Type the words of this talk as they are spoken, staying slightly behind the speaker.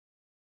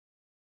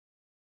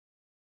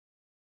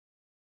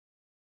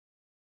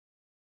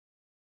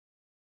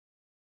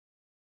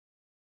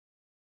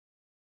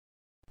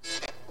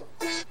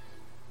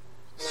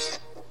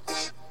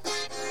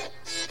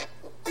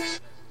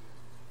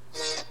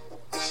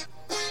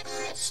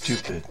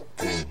Stupid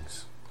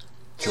things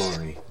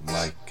Jory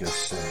Micah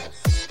says.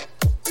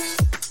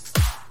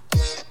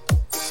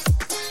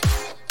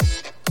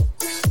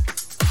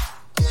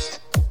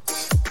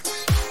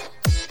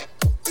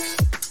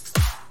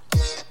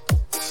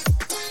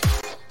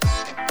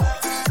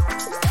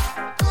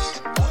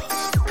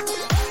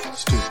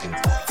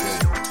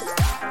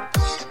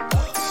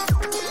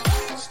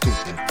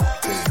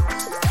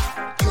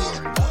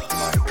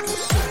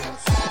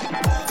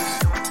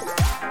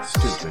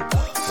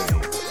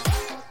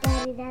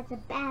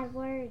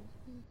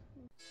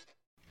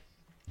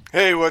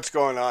 Hey, what's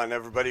going on,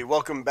 everybody?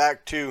 Welcome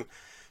back to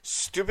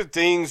Stupid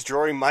Things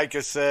Jory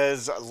Micah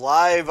Says,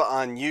 live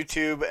on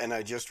YouTube. And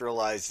I just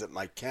realized that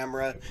my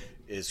camera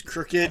is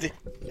crooked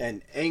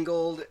and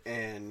angled,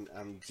 and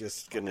I'm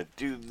just going to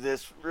do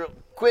this real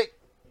quick.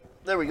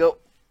 There we go.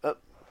 All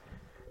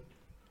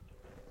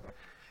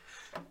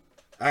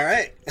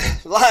right.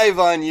 Live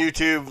on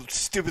YouTube,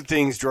 Stupid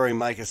Things Jory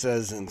Micah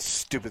Says, and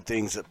stupid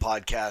things that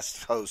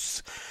podcast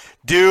hosts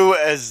do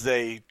as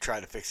they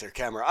try to fix their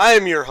camera. I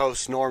am your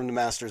host, Norm the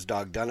Master's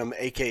Dog Dunham,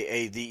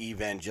 a.k.a. the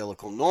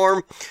Evangelical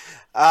Norm.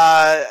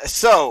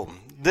 So,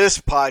 this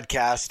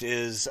podcast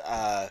is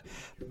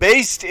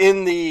based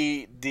in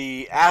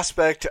the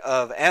aspect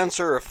of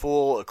answer a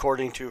fool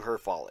according to her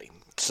folly.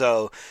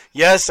 So,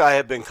 yes, I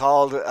have been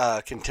called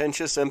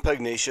contentious and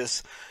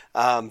pugnacious.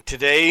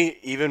 Today,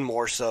 even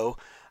more so.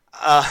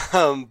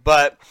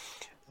 But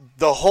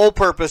the whole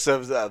purpose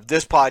of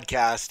this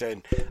podcast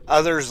and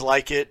others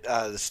like it,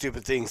 the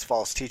Stupid Things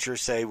False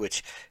Teachers Say,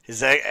 which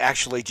is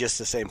actually just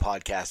the same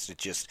podcast,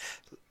 it's just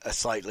a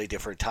slightly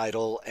different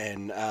title,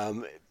 and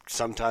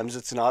sometimes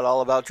it's not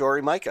all about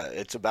Jory Micah.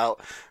 It's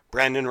about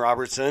Brandon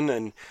Robertson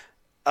and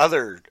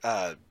other...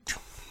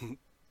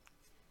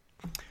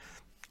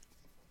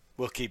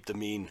 we'll keep the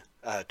mean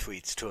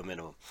tweets to a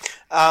minimum.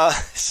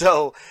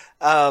 So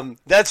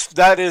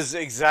that is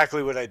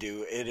exactly what I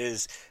do. It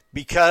is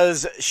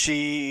because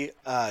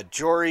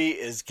Jory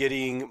is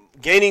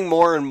gaining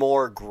more and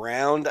more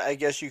ground, I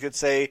guess you could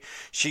say.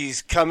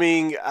 She's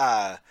coming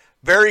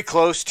very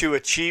close to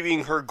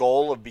achieving her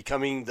goal of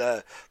becoming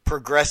the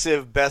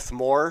progressive Beth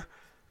Moore.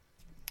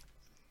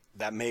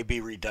 That may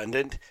be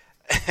redundant.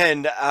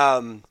 And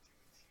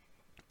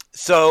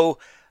so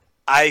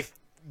I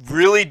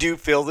really do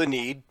feel the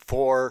need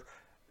for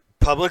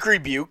public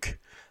rebuke,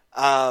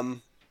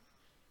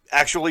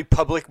 actually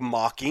public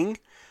mocking,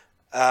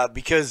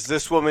 because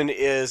this woman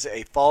is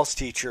a false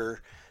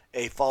teacher,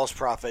 a false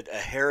prophet, a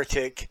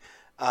heretic,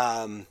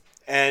 and,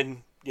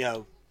 you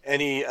know,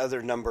 any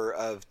other number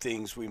of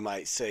things we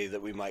might say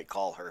that we might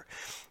call her.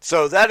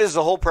 So that is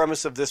the whole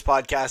premise of this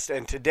podcast,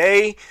 and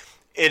today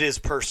it is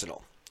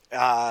personal.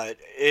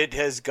 It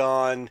has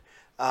gone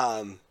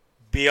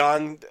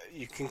beyond.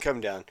 You can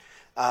come down.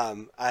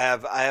 I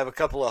have a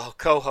couple of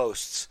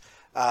co-hosts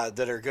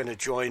that are going to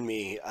join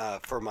me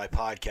for my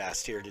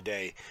podcast here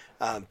today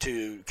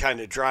to kind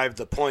of drive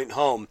the point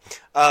home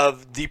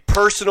of the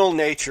personal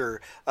nature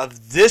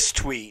of this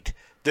tweet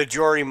that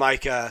Jory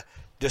Micah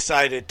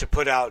decided to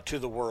put out to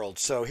the world.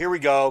 So here we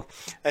go.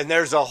 And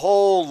there's a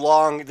whole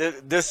long...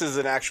 This is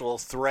an actual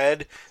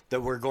thread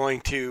that we're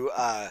going to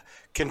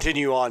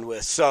continue on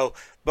with. So,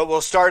 but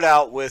we'll start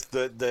out with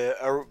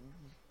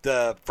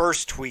the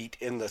first tweet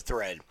in the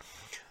thread.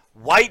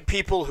 White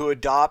people who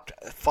adopt,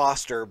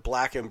 foster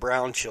black and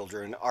brown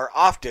children are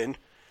often,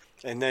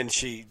 and then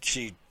she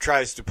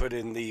tries to put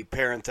in the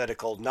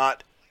parenthetical,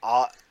 not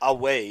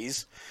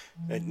always,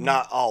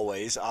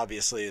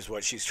 obviously is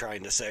what she's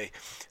trying to say,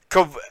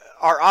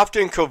 are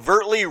often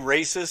covertly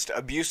racist,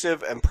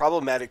 abusive, and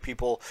problematic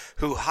people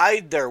who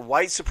hide their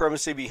white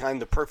supremacy behind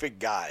the perfect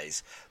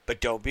guise. But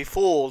don't be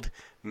fooled.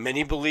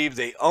 Many believe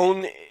they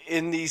own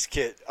these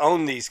kids,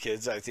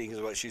 I think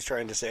is what she's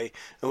trying to say,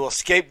 and will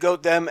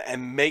scapegoat them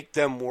and make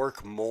them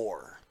work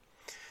more.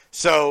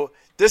 So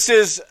this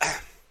is,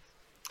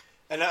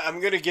 and I'm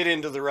going to get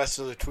into the rest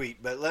of the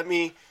tweet, but let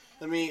me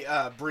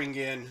bring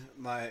in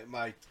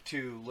my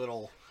two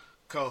little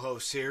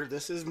co-hosts here.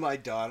 This is my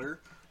daughter,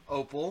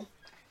 Opal,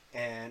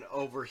 and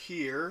over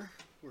here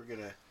we're going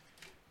to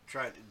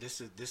try to,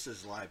 this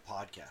is live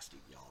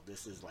podcasting, y'all.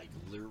 This is like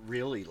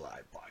really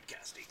live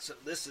podcasting. So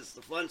this is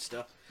the fun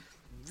stuff.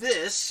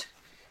 This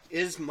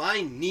is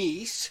my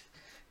niece,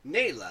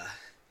 Nayla.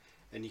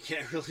 And you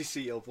can't really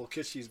see Opal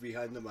because she's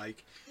behind the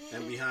mic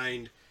and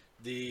behind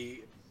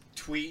the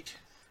tweet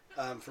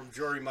from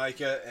Jory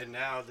Micah. And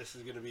now this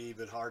is going to be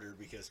even harder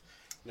because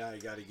now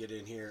you got to get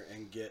in here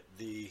and get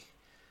the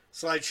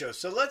slideshow.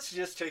 So let's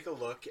just take a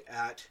look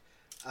at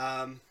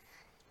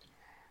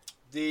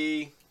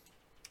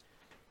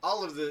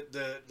all of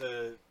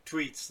the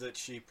tweets that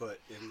she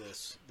put in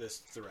this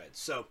thread.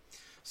 So,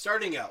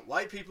 starting out,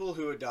 white people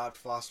who adopt,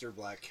 foster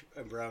black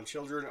and brown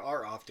children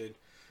are often,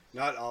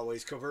 not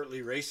always,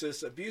 covertly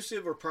racist,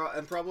 abusive,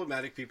 and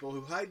problematic people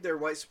who hide their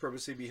white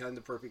supremacy behind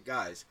the perfect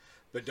guise.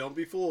 But don't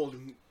be fooled.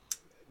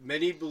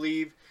 Many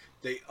believe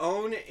they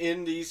own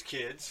in these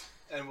kids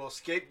and will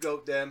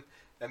scapegoat them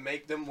and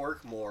make them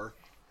work more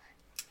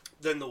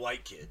than the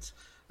white kids.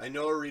 I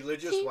know a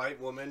religious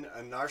white woman,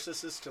 a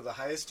narcissist to the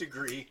highest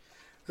degree,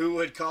 who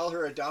would call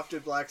her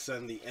adopted black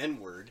son the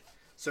N-word.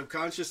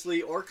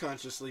 Subconsciously or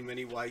consciously,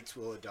 many whites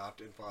will adopt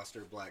and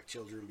foster black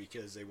children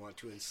because they want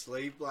to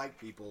enslave black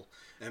people,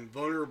 and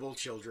vulnerable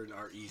children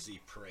are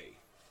easy prey.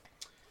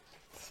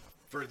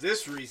 For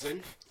this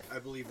reason, I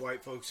believe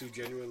white folks who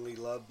genuinely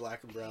love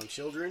black and brown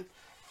children,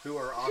 who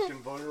are often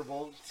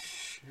vulnerable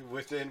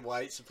within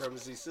white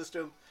supremacy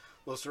system,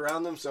 will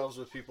surround themselves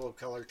with people of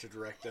color to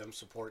direct them,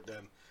 support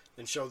them,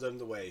 and show them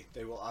the way.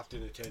 They will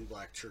often attend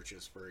black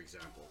churches, for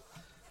example.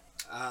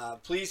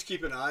 Please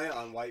keep an eye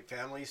on white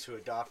families who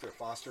adopt or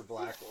foster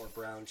black or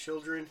brown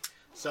children.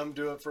 Some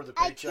do it for the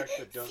paycheck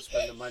but don't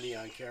spend the money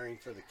on caring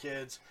for the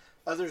kids.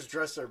 Others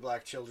dress their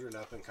black children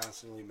up and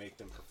constantly make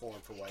them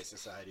perform for white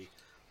society,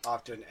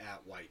 often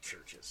at white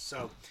churches.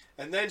 So,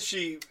 and then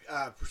she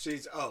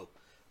proceeds,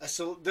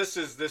 so this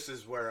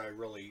is where I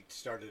really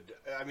started.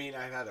 I mean,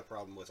 I've had a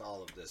problem with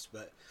all of this,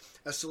 but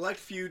a select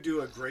few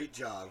do a great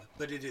job,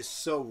 but it is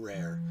so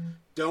rare.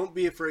 Don't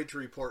be afraid to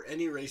report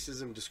any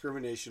racism,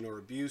 discrimination, or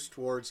abuse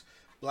towards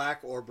black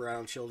or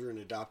brown children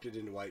adopted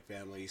into white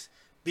families.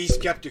 Be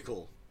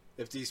skeptical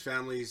if these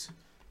families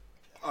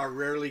are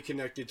rarely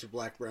connected to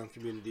black-brown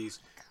communities,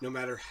 no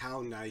matter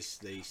how nice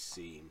they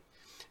seem.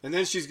 And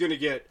then she's going to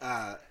get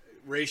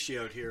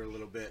ratioed here a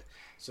little bit.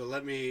 So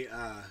let me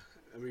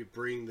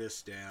bring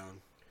this down,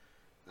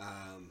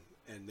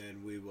 and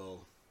then we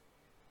will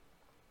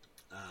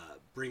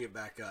bring it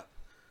back up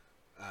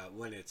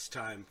when it's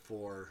time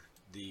for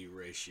the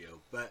ratio.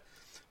 But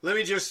let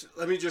me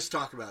just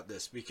talk about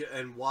this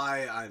and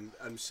why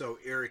I'm so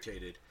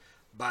irritated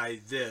by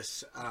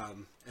this.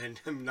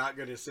 And I'm not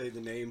going to say the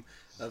name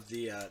of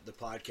the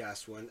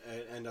podcast one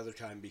another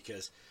time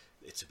because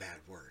it's a bad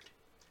word.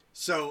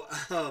 So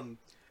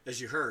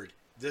as you heard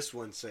this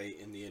one say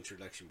in the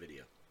introduction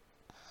video.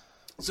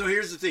 So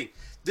here's the thing.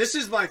 This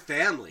is my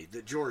family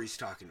that Jory's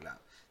talking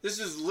about. This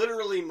is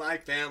literally my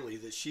family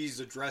that she's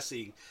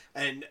addressing.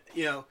 And,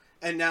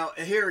 and now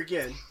here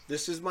again,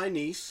 this is my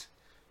niece.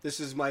 This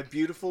is my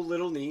beautiful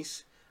little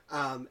niece.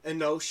 And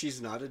no,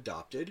 she's not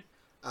adopted.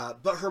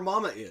 But her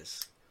mama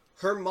is.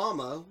 Her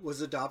mama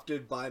was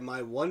adopted by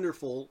my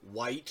wonderful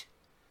white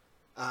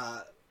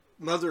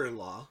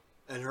mother-in-law.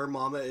 And her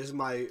mama is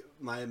my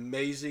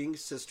amazing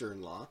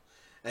sister-in-law.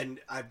 And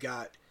I've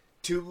got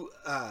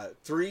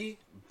three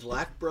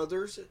black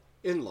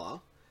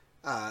brothers-in-law,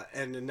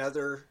 and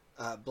another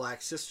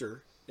black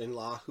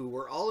sister-in-law who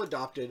were all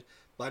adopted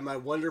by my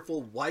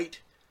wonderful white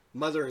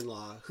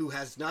mother-in-law who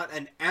has not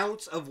an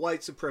ounce of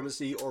white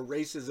supremacy or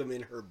racism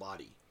in her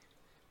body.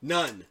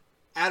 None.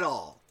 At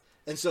all.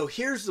 And so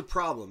here's the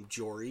problem,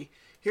 Jory.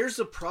 Here's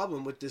the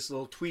problem with this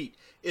little tweet,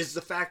 is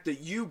the fact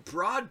that you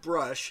broad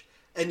brush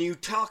and you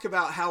talk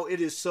about how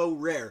it is so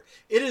rare.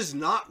 It is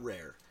not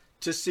rare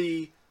to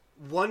see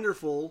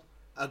wonderful,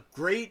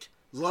 great,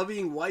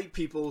 loving white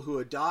people who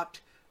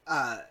adopt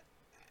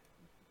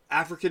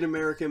African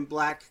American,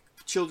 black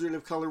children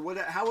of color,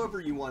 whatever,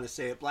 however you want to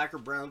say it, black or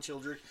brown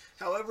children,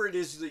 however it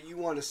is that you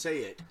want to say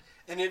it.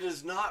 And it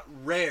is not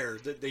rare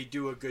that they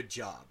do a good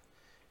job.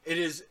 It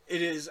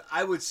is,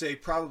 I would say,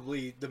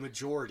 probably the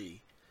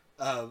majority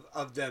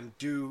of them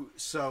do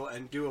so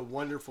and do a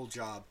wonderful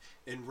job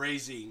in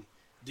raising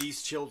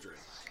these children.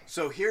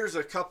 So here's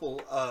a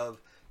couple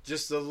of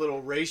just the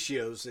little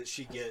ratios that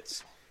she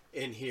gets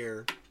in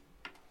here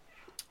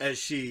as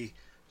she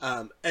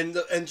and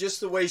just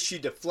the way she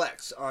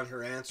deflects on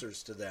her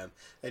answers to them.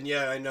 And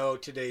yeah, I know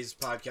today's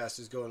podcast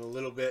is going a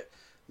little bit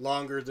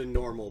longer than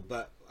normal,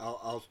 but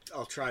I'll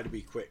try to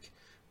be quick.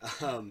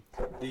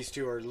 These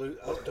two are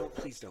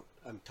please don't.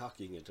 I'm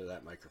talking into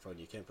that microphone.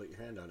 You can't put your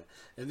hand on it.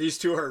 And these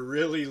two are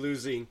really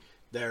losing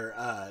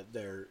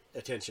their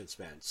attention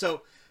span.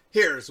 So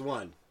here's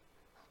one.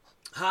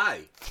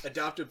 Hi,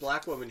 adopted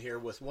black woman here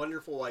with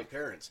wonderful white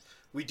parents.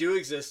 We do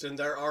exist, and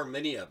there are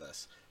many of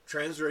us.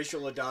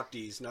 Transracial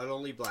adoptees, not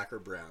only black or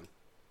brown.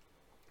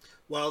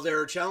 While there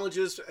are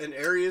challenges and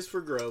areas for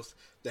growth,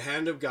 the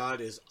hand of God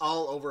is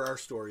all over our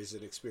stories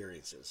and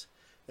experiences.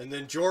 And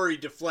then Jory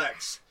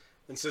deflects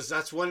and says,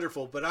 that's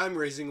wonderful, but I'm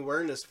raising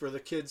awareness for the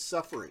kids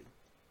suffering.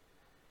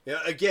 Yeah,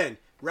 again,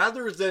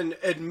 rather than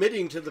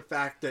admitting to the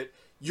fact that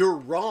you're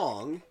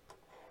wrong,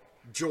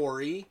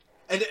 Jory,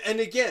 and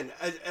again,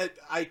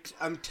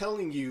 I'm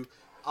telling you,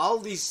 all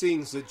these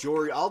things that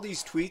Jory, all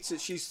these tweets that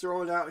she's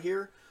throwing out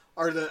here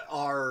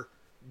are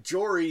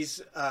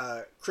Jory's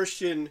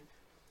Christian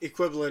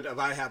equivalent of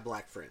I have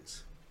black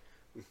friends.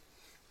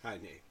 Hi,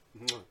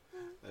 Nate.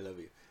 I love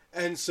you.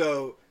 And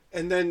so,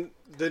 and then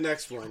the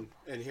next one,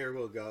 and here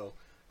we'll go.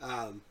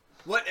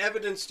 What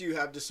evidence do you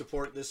have to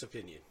support this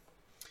opinion?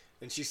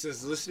 And she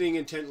says, listening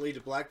intently to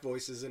black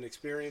voices and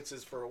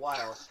experiences for a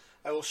while,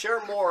 I will share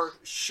more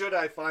should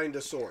I find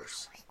a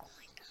source.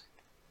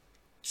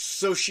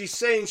 So she's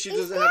saying she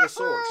doesn't have a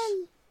source.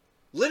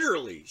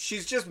 Literally,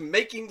 she's just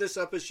making this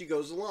up as she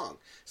goes along.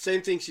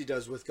 Same thing she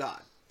does with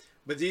God.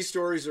 But these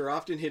stories are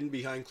often hidden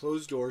behind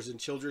closed doors, and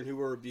children who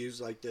were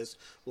abused like this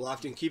will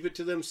often keep it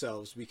to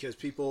themselves because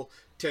people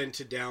tend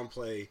to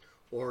downplay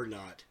or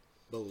not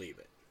believe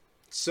it.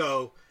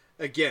 So,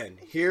 again,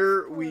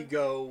 here we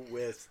go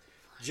with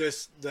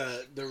just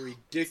the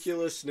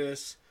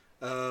ridiculousness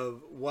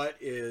of what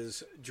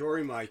is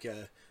Jory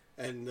Micah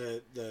and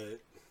the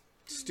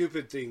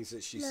stupid things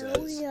that she says.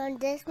 On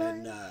this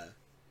one?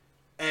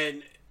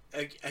 And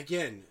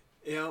again,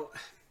 you know,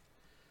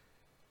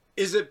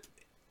 is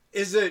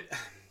it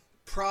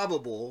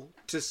probable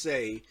to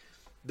say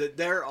that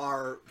there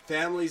are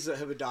families that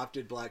have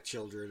adopted black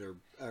children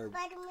or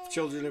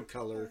children of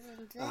color,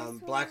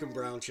 black and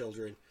brown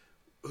children,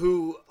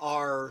 who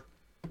are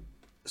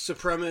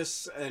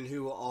supremacists and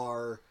who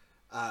are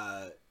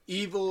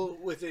evil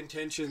with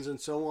intentions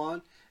and so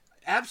on?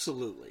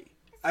 Absolutely.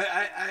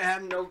 I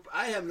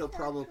have no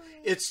problem.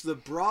 It's the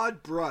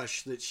broad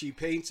brush that she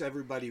paints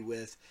everybody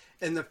with,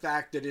 and the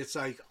fact that it's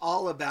like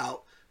all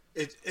about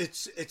it.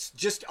 It's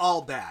just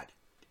all bad.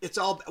 It's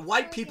all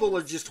white people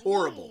are just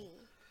horrible.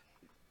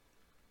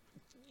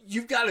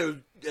 You've got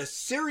a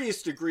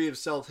serious degree of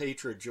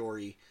self-hatred,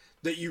 Jory,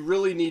 that you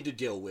really need to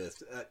deal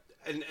with.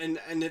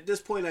 And at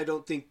this point, I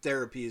don't think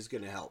therapy is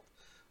going to help.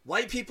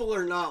 White people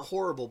are not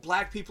horrible.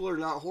 Black people are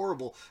not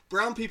horrible.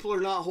 Brown people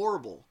are not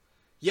horrible.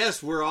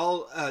 Yes, we're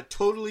all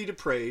totally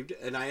depraved,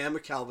 and I am a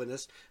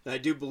Calvinist, and I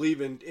do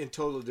believe in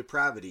total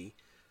depravity.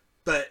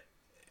 But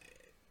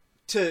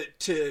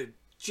to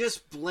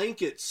just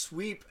blanket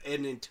sweep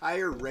an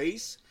entire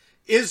race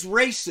is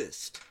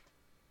racist.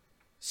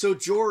 So,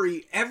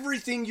 Jory,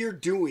 everything you're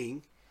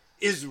doing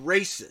is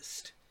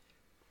racist.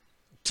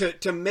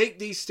 To make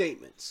these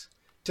statements,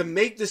 to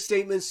make the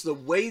statements the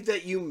way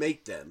that you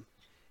make them,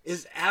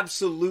 is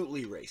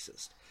absolutely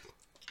racist.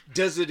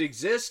 Does it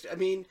exist? I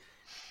mean,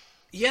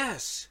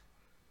 yes,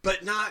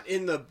 but not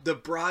in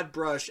the broad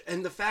brush.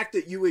 And the fact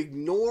that you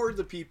ignore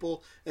the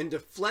people and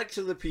deflect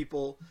to the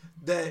people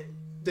that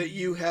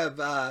you have,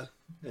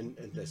 and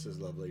this is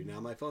lovely. Now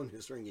my phone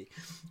is ringing.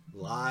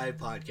 Live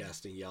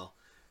podcasting, y'all.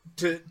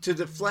 To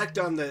deflect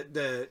on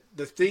the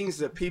things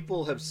that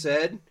people have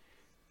said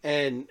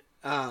and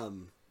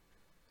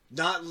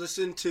not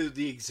listen to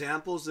the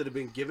examples that have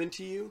been given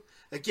to you.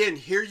 Again,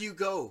 here you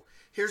go.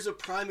 Here's a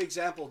prime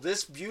example.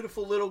 This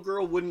beautiful little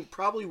girl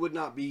probably would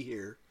not be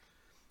here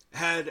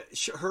had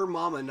her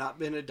mama not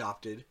been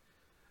adopted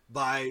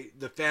by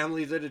the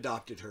family that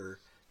adopted her.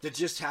 That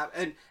just have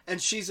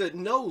and she's at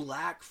no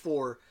lack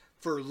for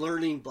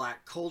learning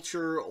black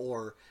culture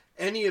or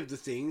any of the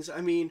things.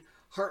 I mean,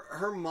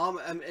 her mom,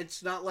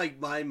 it's not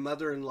like my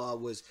mother-in-law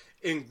was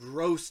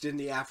engrossed in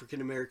the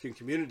African-American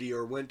community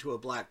or went to a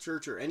black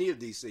church or any of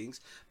these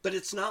things, but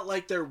it's not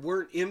like there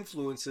weren't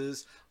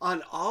influences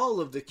on all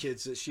of the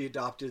kids that she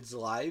adopted's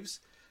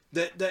lives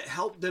that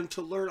helped them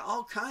to learn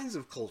all kinds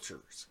of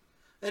cultures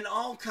and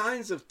all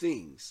kinds of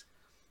things.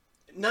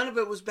 None of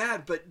it was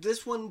bad, but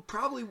this one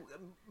probably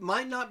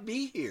might not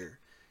be here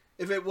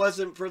if it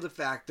wasn't for the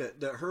fact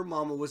that her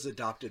mama was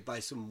adopted by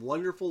some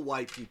wonderful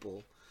white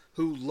people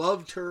who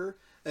loved her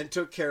and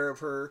took care of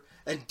her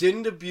and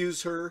didn't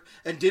abuse her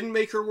and didn't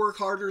make her work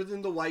harder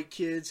than the white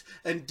kids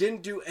and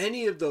didn't do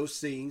any of those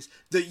things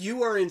that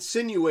you are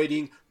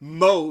insinuating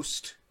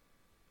most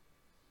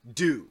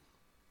do.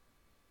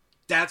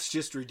 That's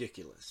just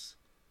ridiculous.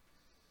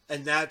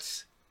 And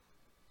that's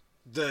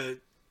the,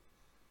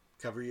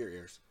 cover your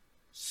ears,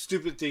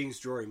 stupid things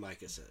Jory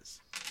Micah says.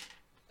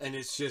 And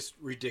it's just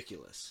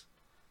ridiculous.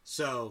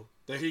 So,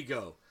 there you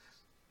go.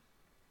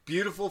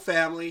 Beautiful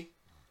family.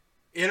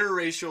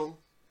 Interracial,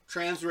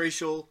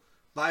 transracial,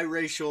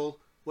 biracial,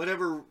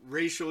 whatever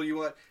racial you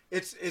want.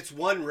 It's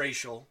one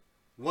racial,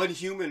 one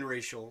human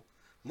racial,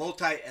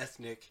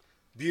 multi-ethnic,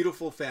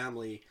 beautiful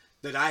family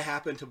that I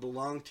happen to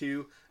belong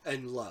to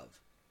and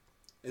love.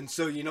 And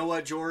so you know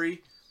what,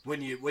 Jory?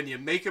 When you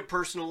make it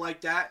personal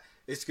like that,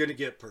 it's going to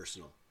get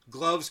personal.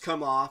 Gloves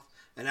come off,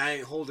 and I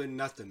ain't holding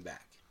nothing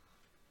back.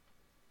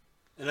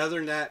 And other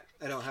than that,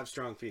 I don't have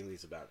strong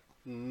feelings about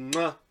it.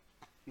 Mwah.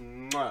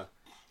 Mwah.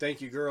 Thank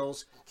you,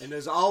 girls. And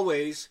as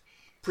always,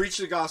 preach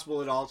the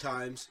gospel at all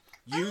times.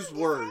 Use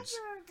words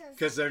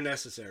because they're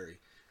necessary.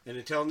 And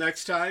until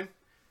next time,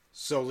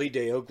 Soli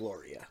Deo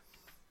Gloria.